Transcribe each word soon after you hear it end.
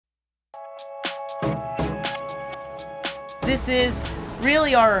this is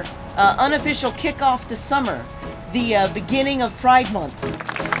really our unofficial kickoff to summer, the beginning of Pride Month.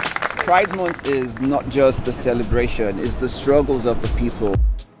 Pride Month is not just the celebration, it's the struggles of the people.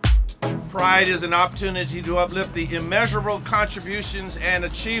 Pride is an opportunity to uplift the immeasurable contributions and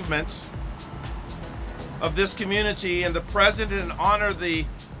achievements of this community in the present and honor the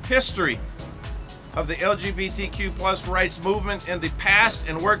history of the LGBTQ+ rights movement in the past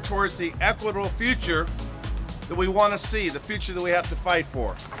and work towards the equitable future that we want to see, the future that we have to fight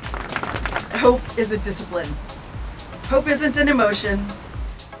for. Hope is a discipline. Hope isn't an emotion.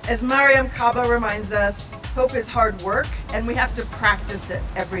 As Mariam Kaba reminds us, hope is hard work and we have to practice it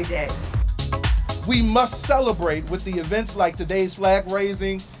every day. We must celebrate with the events like today's flag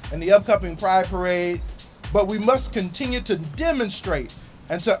raising and the upcoming Pride Parade, but we must continue to demonstrate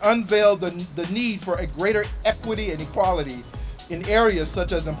and to unveil the need for a greater equity and equality in areas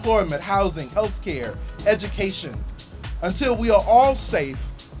such as employment, housing, healthcare, education. Until we are all safe,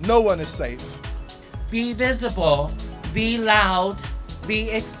 no one is safe. Be visible, be loud, be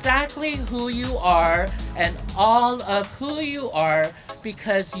exactly who you are and all of who you are,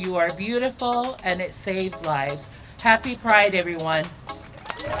 because you are beautiful and it saves lives. Happy Pride, everyone.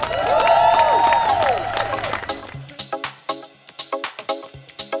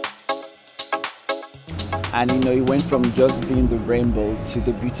 And it went from just being the rainbow to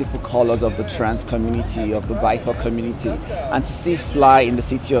the beautiful colors of the trans community, of the BIPOC community. And to see Fly in the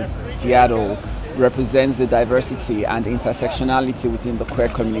city of Seattle represents the diversity and intersectionality within the queer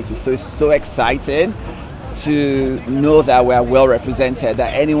community. So it's so exciting to know that we are well represented,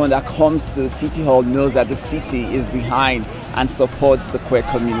 that anyone that comes to the City Hall knows that the city is behind and supports the queer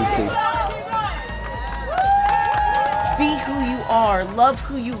communities. Be who you are, love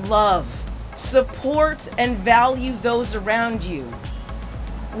who you love, support and value those around you.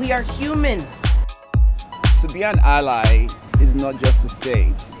 We are human. To be an ally is not just to say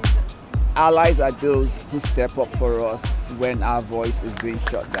it. Allies are those who step up for us when our voice is being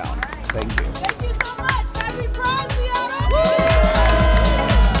shut down. Thank you. Thank you so much. Happy Pride!